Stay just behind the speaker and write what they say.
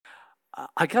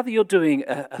I gather you're doing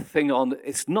a thing on,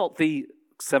 it's not the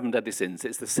seven deadly sins,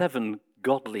 it's the seven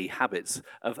godly habits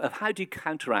of how do you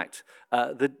counteract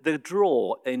the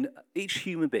draw in each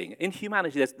human being. In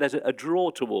humanity, there's a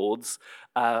draw towards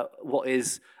what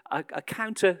is a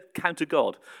counter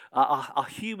God. Our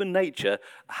human nature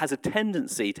has a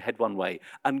tendency to head one way,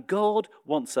 and God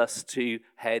wants us to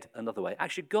head another way.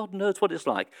 Actually, God knows what it's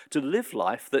like to live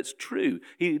life that's true.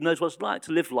 He knows what it's like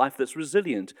to live life that's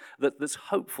resilient, that's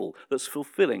hopeful, that's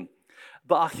fulfilling.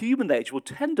 But our human nature will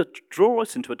tend to draw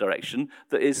us into a direction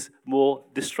that is more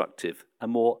destructive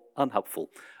and more unhelpful.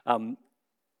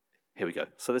 Here we go.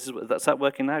 So that's that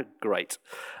working now? Great.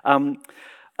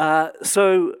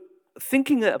 So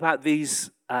thinking about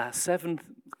these seven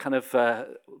kind of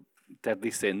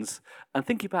deadly sins, and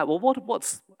thinking about, well,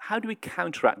 how do we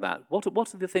counteract that? What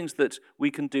are the things that we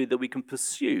can do, that we can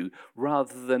pursue,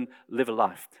 rather than live a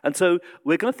life? And so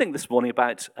we're going to think this morning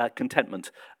about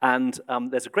contentment. And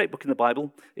there's a great book in the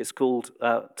Bible. It's called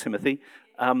Timothy.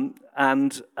 And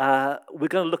we're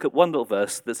going to look at one little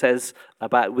verse that says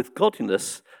about with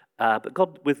godliness,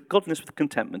 with godliness with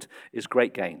contentment is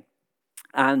great gain.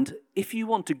 And if you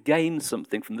want to gain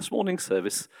something from this morning's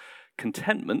service,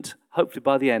 contentment, hopefully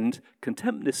by the end,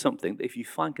 contentment is something that if you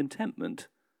find contentment,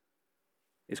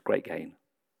 is great gain.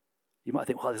 You might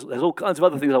think, well, there's all kinds of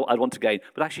other things I'd want to gain.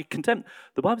 But actually,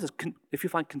 the Bible says, if you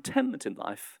find contentment in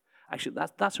life, actually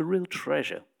that's a real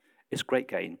treasure. It's great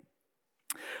gain.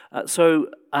 So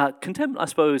contentment, I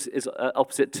suppose, is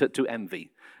opposite to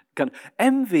envy.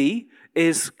 Envy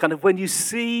is kind of when you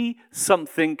see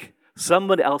something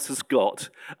somebody else has got,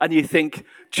 and you think,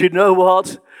 do you know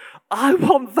what? I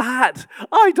want that.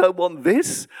 I don't want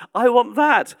this. I want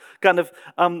that.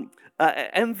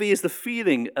 Envy is the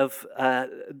feeling of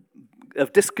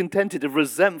discontented, of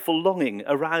resentful longing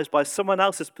aroused by someone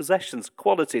else's possessions,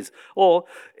 qualities, or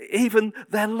even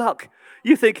their luck.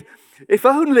 You think, if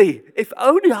only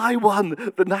I won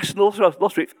the national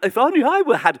lottery, if only I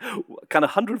had kind of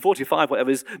 145,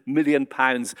 whatever is, £1 million,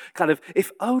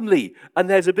 if only. And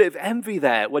there's a bit of envy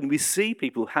there when we see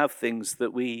people have things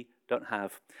that we don't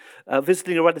have.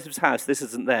 Visiting a relative's house, this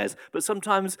isn't theirs, but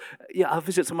sometimes, I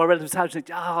visit some of my relatives' house and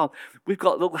think, we've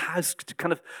got a little house,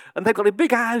 and they've got a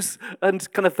big house, and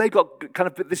they've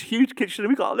got this huge kitchen,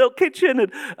 and we've got a little kitchen,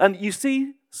 and you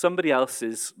see somebody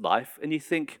else's life, and you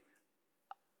think,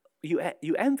 you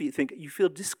envy, you feel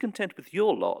discontent with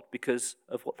your lot because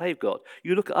of what they've got.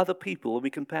 You look at other people and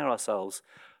we compare ourselves.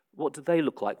 What do they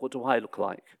look like? What do I look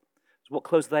like? What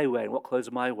clothes are they wearing? What clothes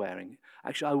am I wearing?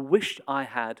 Actually, I wish I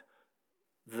had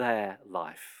their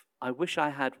life. I wish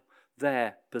I had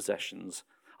their possessions.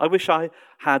 I wish I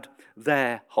had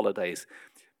their holidays.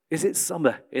 Is it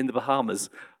summer in the Bahamas?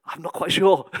 I'm not quite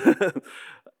sure.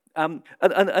 And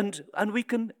we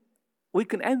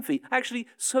can envy. Actually,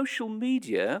 social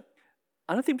media,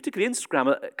 and I think particularly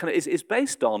Instagram, is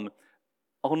based on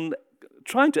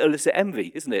trying to elicit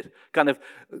envy, isn't it?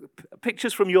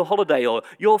 Pictures from your holiday or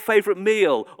your favorite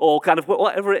meal or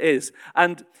whatever it is,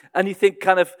 and you think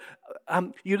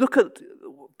you look at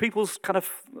people's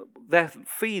their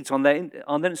feeds on their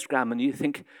Instagram, and you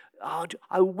think,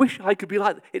 I wish I could be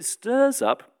like that. It stirs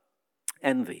up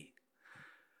envy.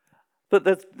 But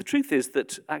the truth is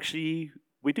that actually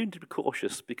we do need to be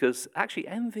cautious, because actually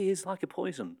envy is like a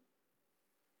poison.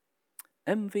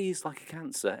 Envy is like a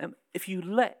cancer. If you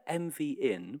let envy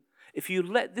in, if you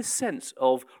let this sense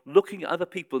of looking at other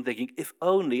people and thinking, if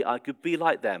only I could be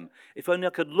like them, if only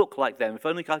I could look like them, if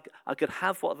only I could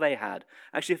have what they had.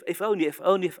 Actually, if only.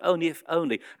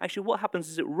 Actually, what happens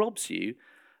is it robs you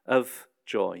of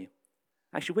joy.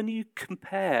 Actually, when you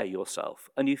compare yourself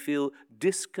and you feel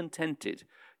discontented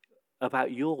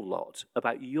about your lot,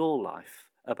 about your life,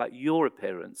 about your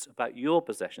appearance, about your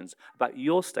possessions, about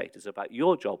your status, about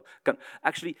your job.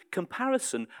 Actually,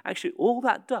 comparison, all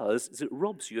that does is it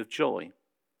robs you of joy.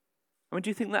 Do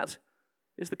you think that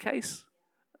is the case?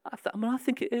 I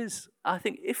think it is. I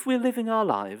think if we're living our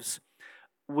lives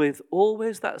with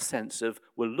always that sense of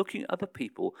we're looking at other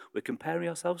people, we're comparing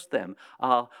ourselves to them,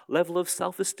 our level of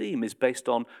self-esteem is based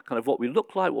on what we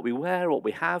look like, what we wear, what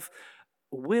we have,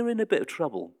 we're in a bit of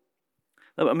trouble.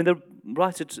 The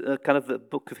writer, the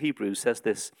book of Hebrews says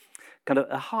this,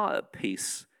 a heart at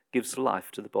peace gives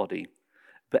life to the body,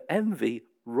 but envy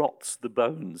rots the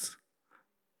bones.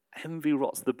 Envy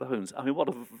rots the bones. what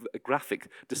a graphic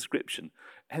description.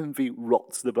 Envy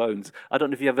rots the bones. I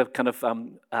don't know if you ever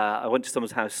I went to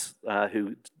someone's house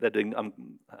who they're doing,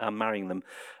 I'm marrying them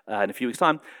in a few weeks'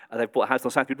 time, and they've bought a house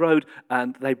on Southwood Road,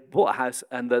 and they bought a house,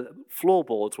 and the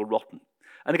floorboards were rotten.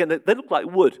 And again, they look like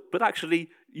wood, but actually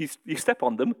you step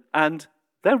on them and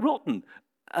they're rotten.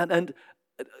 And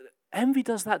envy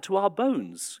does that to our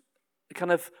bones.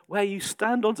 Kind of where you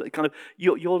stand on, kind of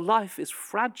your life is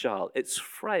fragile, it's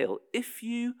frail. If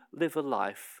you live a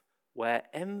life where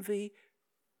envy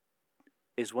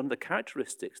is one of the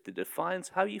characteristics that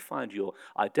defines how you find your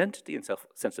identity and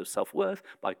sense of self-worth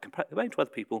by comparing to other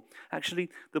people, actually,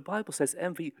 the Bible says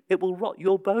envy, it will rot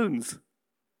your bones.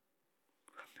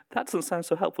 That doesn't sound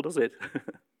so helpful, does it?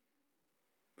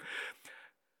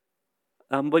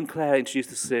 When Claire introduced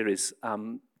the series,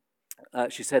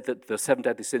 she said that the 7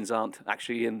 deadly sins aren't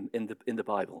actually in the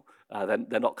Bible.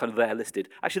 They're not kind of there listed.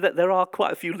 Actually, there are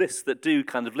quite a few lists that do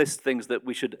kind of list things that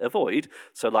we should avoid.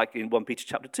 So like in 1 Peter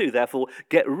chapter 2, therefore,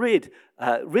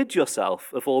 rid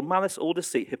yourself of all malice, all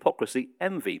deceit, hypocrisy,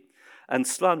 envy, and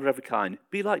slander of every kind.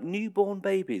 Be like newborn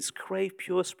babies, crave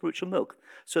pure spiritual milk,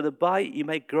 so that by it you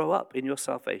may grow up in your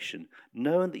salvation,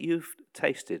 knowing that you've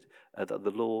tasted that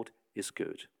the Lord is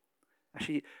good.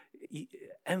 Actually,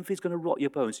 envy is going to rot your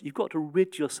bones. You've got to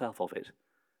rid yourself of it.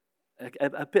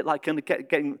 A bit like kind of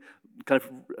getting kind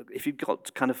of, if you've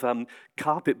got kind of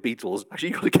carpet beetles, actually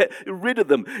you've got to get rid of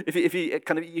them.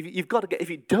 You've got to get, if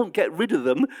you don't get rid of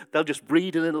them, they'll just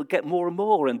breed and it'll get more and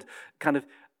more. And kind of,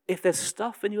 if there's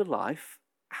stuff in your life,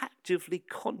 actively,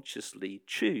 consciously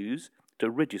choose to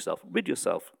rid yourself. Rid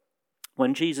yourself.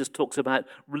 When Jesus talks about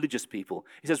religious people,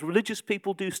 he says religious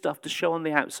people do stuff to show on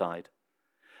the outside.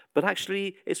 But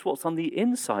actually, it's what's on the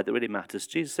inside that really matters.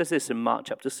 Jesus says this in Mark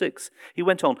chapter 6. He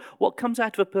went on, what comes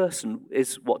out of a person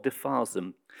is what defiles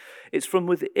them. It's from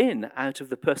within, out of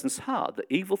the person's heart, that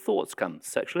evil thoughts come,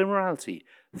 sexual immorality,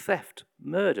 theft,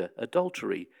 murder,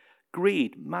 adultery,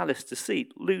 greed, malice,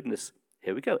 deceit, lewdness.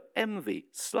 Here we go, envy,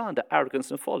 slander,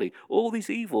 arrogance, and folly. All these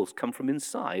evils come from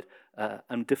inside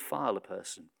and defile a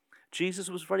person. Jesus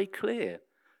was very clear.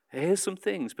 Here's some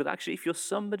things, but actually, if you're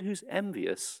somebody who's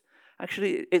envious,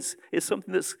 actually, it's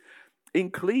something that's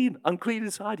unclean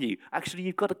inside you. Actually,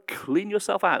 you've got to clean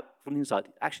yourself out from the inside.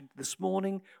 Actually, this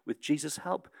morning, with Jesus'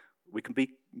 help, we can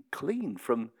be clean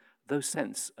from those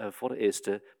sense of what it is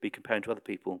to be comparing to other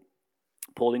people.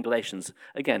 Paul in Galatians,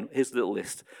 again, here's a little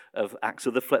list of acts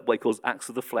of the flesh, what he calls acts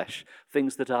of the flesh,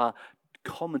 things that are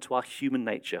common to our human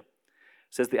nature.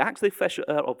 It says the acts of the flesh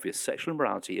are obvious: sexual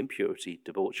immorality, impurity,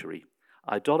 debauchery,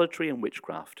 idolatry and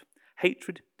witchcraft,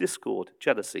 hatred, discord,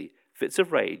 jealousy, fits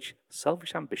of rage,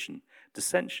 selfish ambition,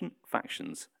 dissension,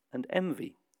 factions, and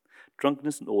envy,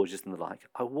 drunkenness and orgies and the like.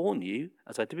 I warn you,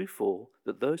 as I did before,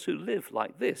 that those who live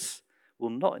like this will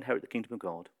not inherit the kingdom of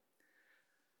God.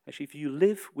 Actually, if you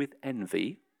live with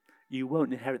envy, you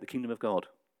won't inherit the kingdom of God.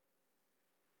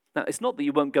 Now, it's not that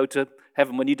you won't go to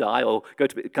heaven when you die or go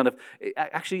to kind of...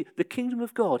 Actually, the kingdom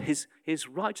of God, his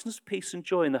righteousness, peace, and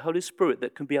joy in the Holy Spirit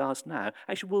that can be ours now,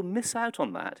 actually will miss out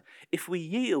on that if we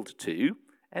yield to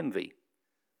envy.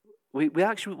 We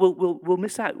actually will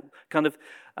miss out, kind of.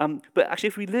 But actually,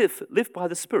 if we live by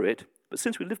the Spirit, but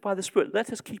since we live by the Spirit,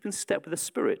 let us keep in step with the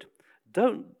Spirit.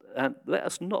 Don't let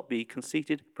us not be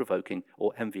conceited, provoking,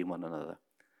 or envying one another.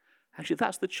 Actually,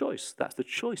 that's the choice. That's the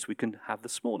choice we can have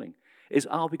this morning. Is,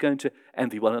 are we going to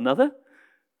envy one another?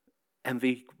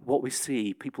 Envy what we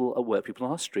see, people at work, people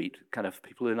on our street, kind of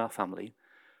people in our family?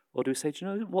 Or do we say, do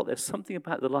you know what, there's something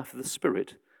about the life of the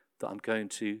Spirit that I'm going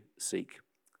to seek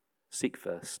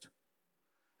first?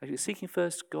 Actually, seeking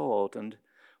first God and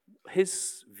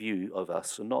his view of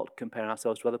us and not comparing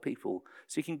ourselves to other people.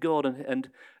 Seeking God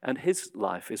and his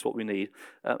life is what we need.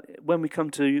 When we come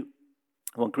to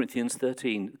 1 Corinthians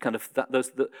 13, kind of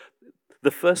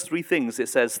the first three things it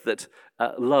says that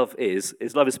love is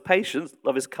love is patient,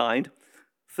 love is kind.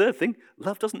 Third thing,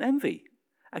 love doesn't envy.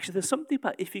 Actually, there's something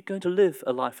about if you're going to live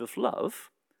a life of love,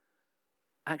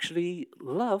 actually,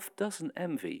 love doesn't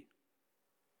envy.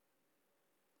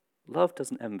 Love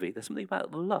doesn't envy. There's something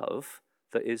about love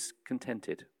that is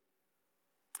contented.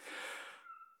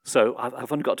 So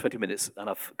I've only got 20 minutes, and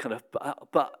I've kind of,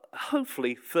 but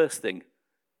hopefully, first thing,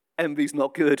 envy's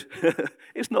not good.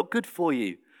 It's not good for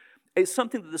you. It's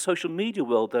something that the social media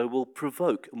world, though, will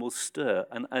provoke and will stir.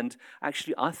 And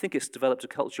actually, I think it's developed a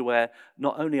culture where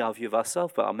not only our view of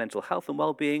ourselves, but our mental health and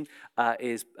well-being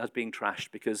is being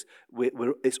trashed, because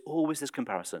it's always this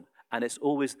comparison. And it's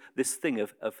always this thing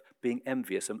of being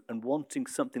envious and wanting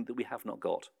something that we have not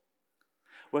got.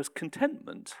 Whereas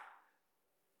contentment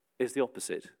is the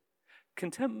opposite.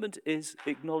 Contentment is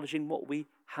acknowledging what we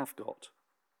have got.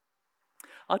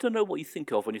 I don't know what you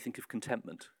think of when you think of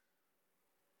contentment.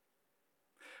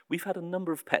 We've had a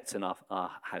number of pets in our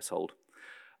household.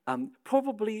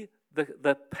 Probably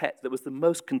the pet that was the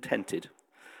most contented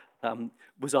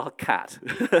was our cat.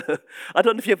 I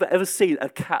don't know if you've ever seen a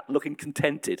cat looking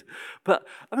contented, but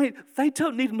I mean, they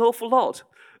don't need an awful lot.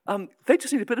 They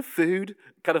just need a bit of food,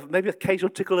 kind of maybe an occasional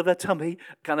tickle of their tummy,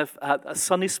 kind of a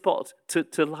sunny spot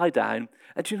to lie down.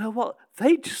 And do you know what?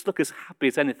 They just look as happy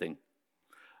as anything.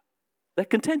 They're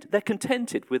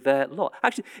contented with their lot.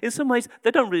 Actually, in some ways,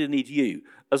 they don't really need you,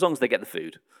 as long as they get the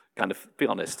food. Kind of, be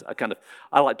honest.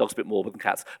 I like dogs a bit more than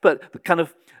cats. But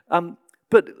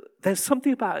but there's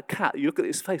something about a cat. You look at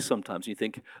its face sometimes and you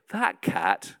think, that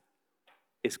cat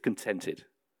is contented.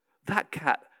 That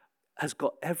cat has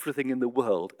got everything in the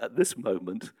world at this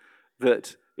moment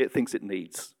that it thinks it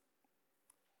needs.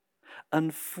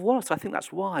 And for us, I think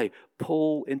that's why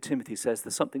Paul in Timothy says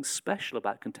there's something special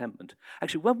about contentment.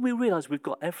 Actually, when we realize we've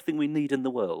got everything we need in the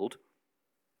world,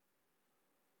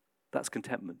 that's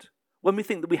contentment. When we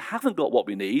think that we haven't got what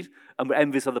we need and we're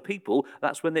envious of other people,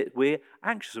 that's when we're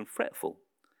anxious and fretful.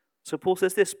 So Paul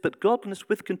says this, but godliness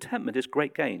with contentment is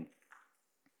great gain.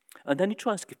 And then he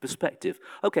tries to give perspective.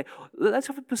 Okay, let's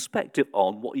have a perspective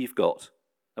on what you've got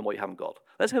and what you haven't got.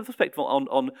 Let's have a perspective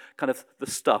on kind of the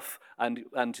stuff and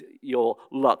your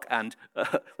luck. And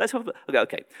let's have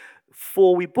okay.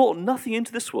 For we brought nothing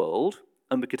into this world,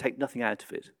 and we could take nothing out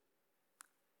of it.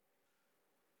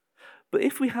 But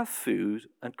if we have food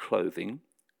and clothing,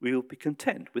 we will be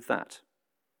content with that.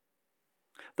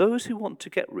 Those who want to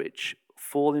get rich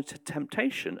fall into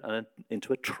temptation and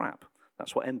into a trap.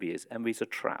 That's what envy is. Envy is a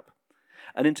trap.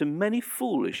 And into many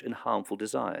foolish and harmful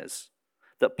desires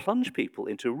that plunge people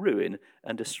into ruin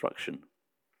and destruction.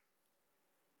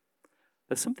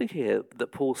 There's something here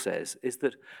that Paul says is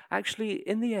that actually,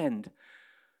 in the end,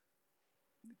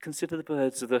 consider the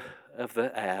birds of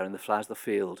the air and the flowers of the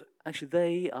field. Actually,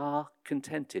 they are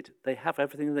contented. They have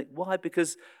everything. Why?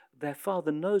 Because their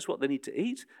Father knows what they need to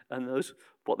eat and knows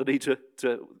what they need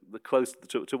the clothes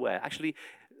to wear. Actually,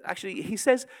 he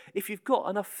says, if you've got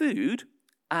enough food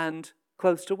and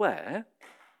clothes to wear,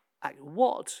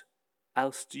 what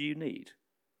else do you need?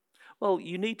 Well,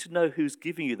 you need to know who's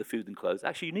giving you the food and clothes.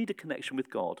 Actually, you need a connection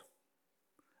with God.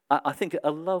 I think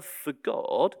a love for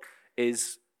God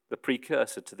is the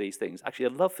precursor to these things. Actually, a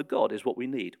love for God is what we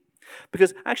need.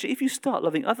 Because actually, if you start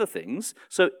loving other things,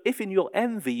 so if in your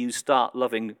envy you start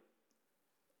loving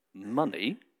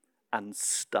money and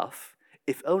stuff,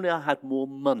 if only I had more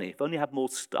money, if only I had more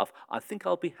stuff, I think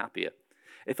I'll be happier.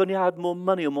 If only I had more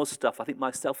money or more stuff, I think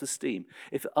my self-esteem.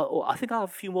 I think I'll have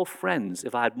a few more friends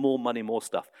if I had more money, more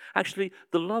stuff. Actually,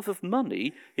 the love of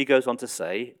money, he goes on to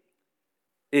say,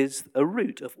 is a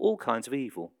root of all kinds of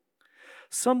evil.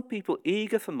 Some people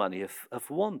eager for money have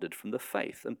wandered from the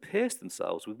faith and pierced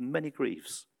themselves with many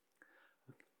griefs.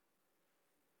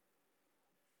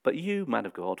 But you, man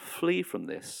of God, flee from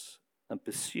this and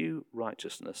pursue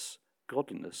righteousness,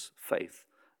 godliness, faith,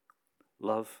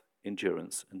 love,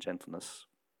 endurance, and gentleness.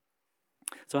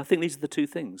 So I think these are the two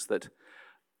things that,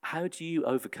 how do you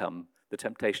overcome the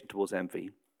temptation towards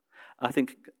envy? I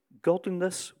think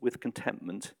godliness with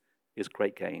contentment is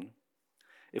great gain.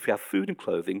 If we have food and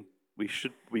clothing,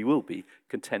 we will be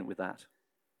content with that.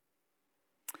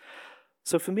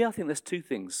 So for me, I think there's two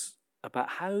things about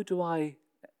how do I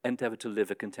endeavour to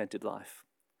live a contented life.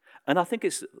 And I think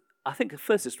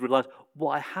first it's to realize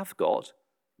what I have got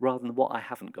rather than what I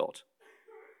haven't got.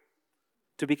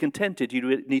 To be contented,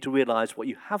 you need to realize what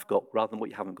you have got rather than what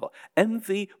you haven't got.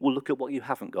 Envy will look at what you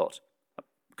haven't got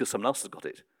because someone else has got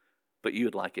it, but you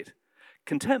would like it.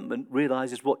 Contentment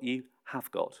realizes what you have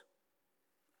got.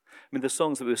 I mean, the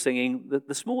songs that we were singing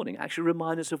this morning actually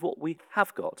remind us of what we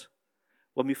have got.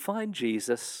 When we find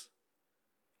Jesus,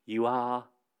 you are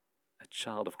a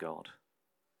child of God.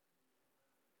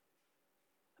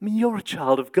 I mean, you're a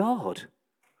child of God.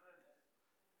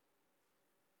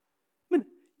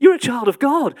 You're a child of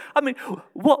God. I mean,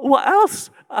 what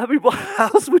else? I mean, what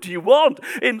else would you want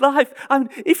in life? I mean,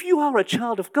 if you are a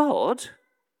child of God,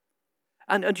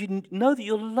 and you know that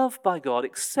you're loved by God,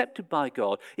 accepted by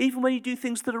God, even when you do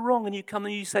things that are wrong and you come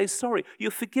and you say sorry,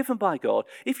 you're forgiven by God.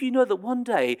 If you know that one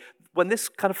day, when this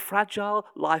kind of fragile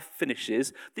life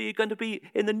finishes, that you're going to be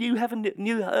in the new heaven,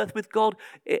 new earth with God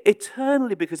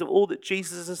eternally because of all that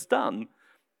Jesus has done,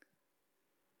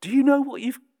 do you know what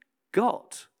you've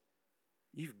got?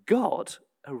 You've got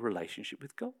a relationship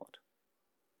with God.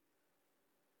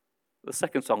 The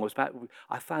second song was about,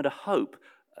 I found a hope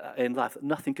in life that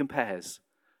nothing compares.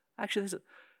 Actually,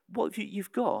 what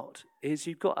you've got is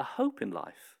you've got a hope in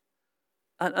life.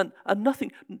 And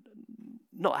nothing,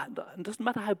 it doesn't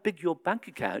matter how big your bank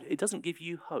account, it doesn't give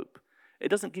you hope. It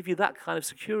doesn't give you that kind of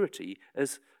security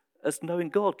as knowing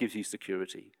God gives you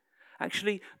security.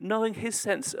 Actually, knowing his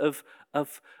sense of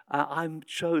I'm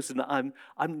chosen,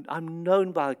 I'm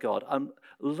known by God, I'm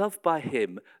loved by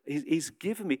him, he's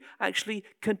given me. Actually,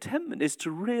 contentment is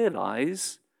to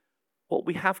realize what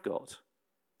we have got.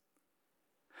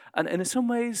 And in some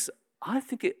ways, I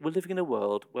think we're living in a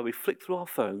world where we flick through our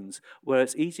phones, where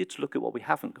it's easier to look at what we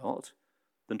haven't got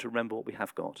than to remember what we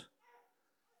have got.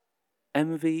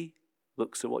 Envy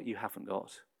looks at what you haven't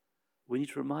got. We need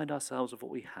to remind ourselves of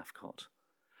what we have got.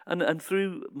 And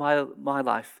through my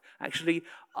life, actually,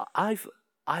 I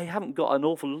haven't got an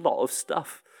awful lot of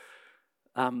stuff,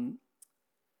 but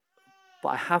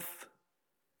I have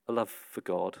a love for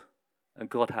God, and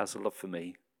God has a love for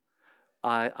me.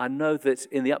 I know that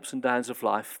in the ups and downs of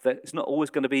life, that it's not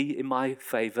always going to be in my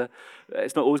favor.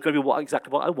 It's not always going to be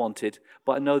exactly what I wanted,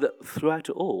 but I know that throughout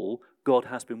it all, God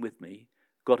has been with me.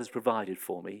 God has provided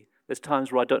for me. There's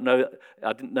times where I didn't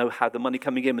know how the money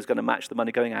coming in was going to match the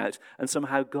money going out, and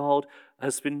somehow God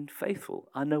has been faithful.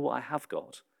 I know what I have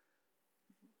got.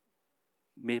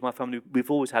 Me and my family,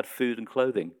 we've always had food and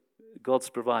clothing. God's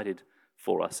provided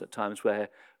for us at times where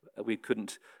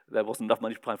there wasn't enough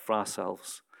money to provide for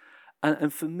ourselves.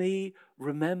 And for me,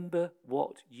 remember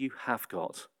what you have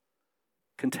got.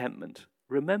 Contentment.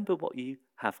 Remember what you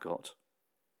have got.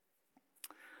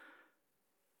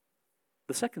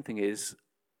 The second thing is,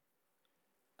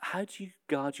 how do you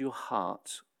guard your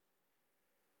heart?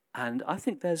 And I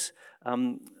think there's, I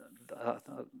don't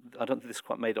think this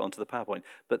quite made it onto the PowerPoint,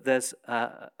 but there's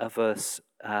a verse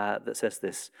that says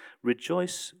this: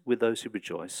 rejoice with those who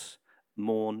rejoice,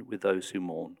 mourn with those who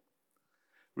mourn.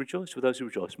 Rejoice with those who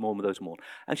rejoice, mourn with those who mourn.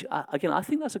 Actually, again, I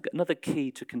think that's another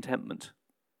key to contentment.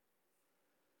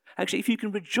 Actually, if you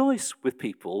can rejoice with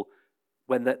people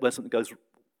when something goes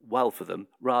well for them,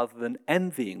 rather than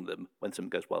envying them when something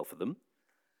goes well for them,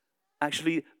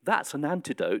 actually, that's an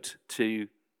antidote to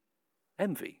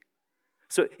envy.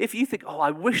 So if you think, oh,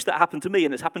 I wish that happened to me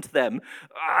and it's happened to them,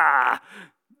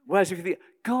 whereas if you think,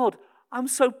 God, I'm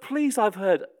so pleased I've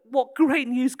heard, what great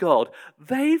news, God,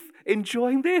 they've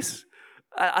enjoying this.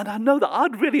 And I know that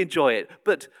I'd really enjoy it,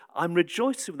 but I'm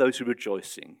rejoicing with those who are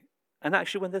rejoicing. And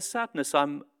actually, when there's sadness,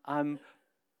 I'm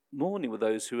mourning with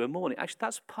those who are mourning. Actually,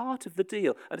 that's part of the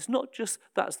deal. And it's not just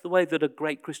that's the way that a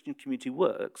great Christian community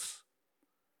works.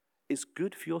 It's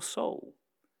good for your soul.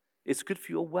 It's good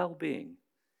for your well-being.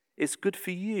 It's good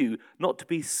for you not to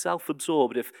be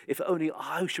self-absorbed. If only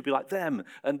I should be like them,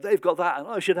 and they've got that, and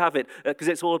I should have it, because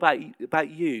it's all about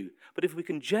you. But if we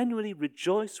can genuinely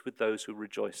rejoice with those who are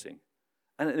rejoicing,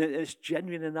 and it's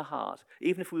genuine in the heart,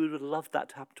 even if we would have loved that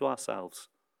to happen to ourselves.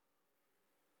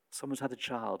 Someone's had a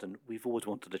child, and we've always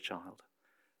wanted a child.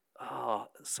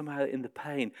 Somehow in the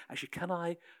pain, actually, can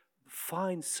I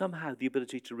find somehow the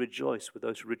ability to rejoice with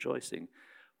those who are rejoicing?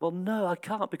 Well, no, I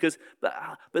can't,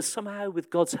 but somehow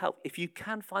with God's help, if you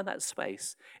can find that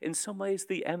space, in some ways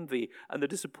the envy and the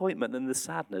disappointment and the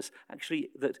sadness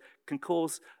actually that can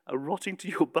cause a rotting to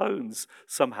your bones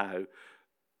somehow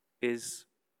is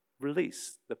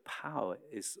released. The power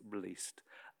is released.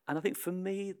 And I think for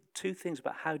me, two things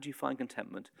about how do you find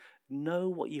contentment: know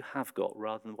what you have got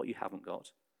rather than what you haven't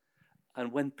got.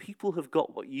 And when people have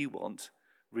got what you want,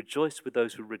 rejoice with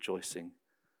those who are rejoicing,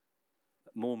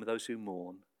 mourn with those who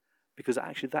mourn, because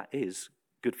actually that is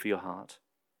good for your heart.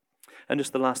 And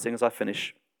just the last thing as I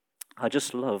finish, I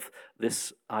just love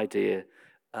this idea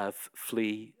of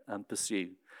flee and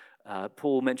pursue.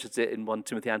 Paul mentions it in 1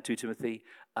 Timothy and 2 Timothy.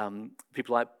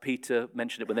 People like Peter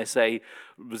mention it when they say,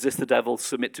 resist the devil,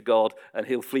 submit to God, and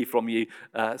he'll flee from you.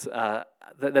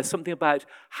 There's something about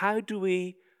how do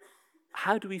we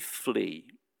flee?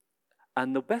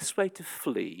 And the best way to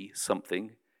flee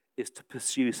something is to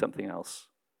pursue something else.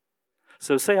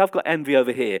 So say I've got envy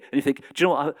over here, and you think, do you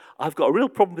know what, I've got a real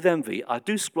problem with envy. I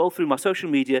do scroll through my social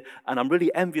media, and I'm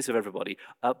really envious of everybody.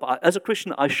 But as a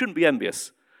Christian, I shouldn't be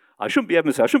envious. I shouldn't be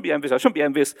envious. I shouldn't be envious. I shouldn't be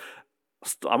envious.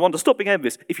 I want to stop being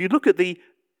envious. If you look at the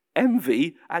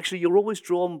envy, actually, you're always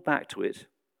drawn back to it.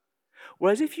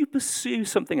 Whereas if you pursue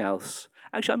something else,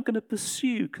 actually, I'm going to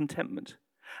pursue contentment.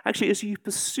 Actually, as you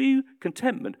pursue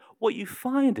contentment, what you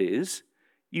find is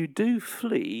you do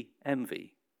flee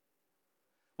envy.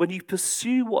 When you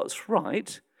pursue what's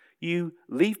right, you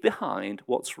leave behind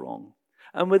what's wrong.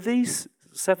 And with these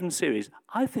 7 series,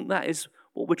 I think that is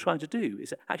what we're trying to do.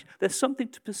 Is actually there's something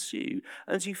to pursue.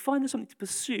 And as you find there's something to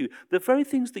pursue, the very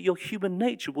things that your human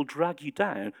nature will drag you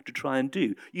down to try and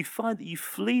do, you find that you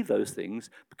flee those things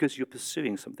because you're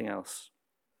pursuing something else.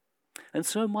 And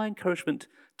so my encouragement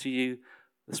to you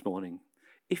this morning,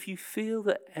 if you feel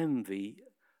that envy,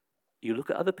 you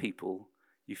look at other people,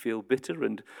 you feel bitter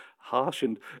and harsh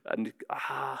and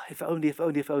if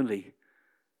only.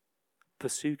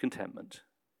 Pursue contentment.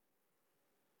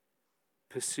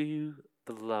 Pursue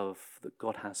the love that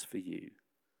God has for you,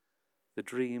 the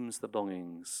dreams, the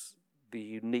longings, the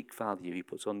unique value he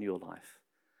puts on your life.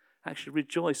 actually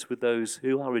rejoice with those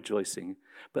who are rejoicing.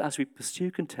 But as we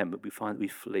pursue contentment, we find that we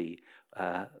flee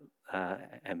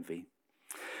envy.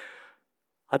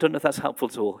 I don't know if that's helpful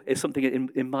at all. It's something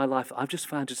in my life I've just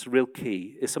found it's a real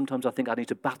key. Is sometimes I think I need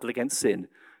to battle against sin,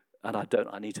 and I don't.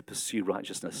 I need to pursue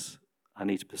righteousness. I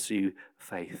need to pursue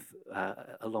faith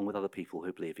along with other who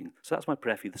are believing. So that's my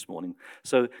prayer for you this morning.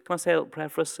 So can I say a little prayer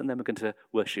for us, and then we're going to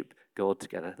worship God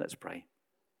together. Let's pray.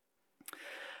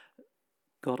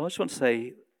 God, I just want to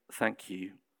say thank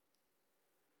you.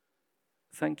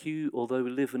 Thank you, although we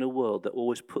live in a world that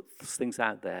always puts things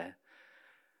out there.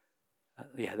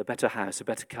 The better house, a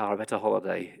better car, a better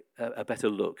holiday, a better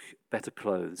look, better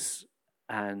clothes.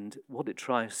 And what it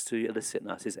tries to elicit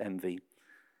in us is envy.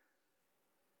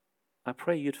 I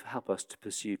pray you'd help us to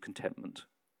pursue contentment.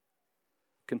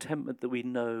 Contentment that we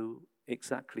know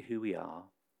exactly who we are.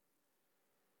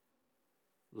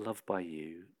 Loved by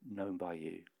you, known by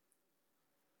you.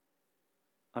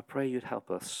 I pray you'd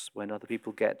help us when other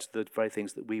people get the very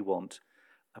things that we want.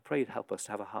 I pray you'd help us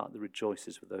to have a heart that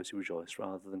rejoices with those who rejoice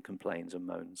rather than complains and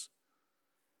moans.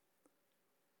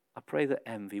 I pray that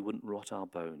envy wouldn't rot our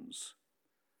bones,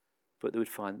 but that we'd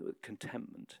find that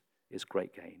contentment is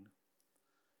great gain.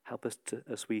 Help us to,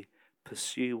 as we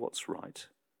pursue what's right,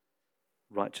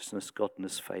 righteousness,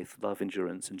 godliness, faith, love,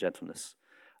 endurance, and gentleness,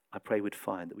 I pray we'd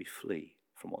find that we flee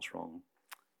from what's wrong.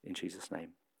 In Jesus'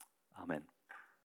 name, amen.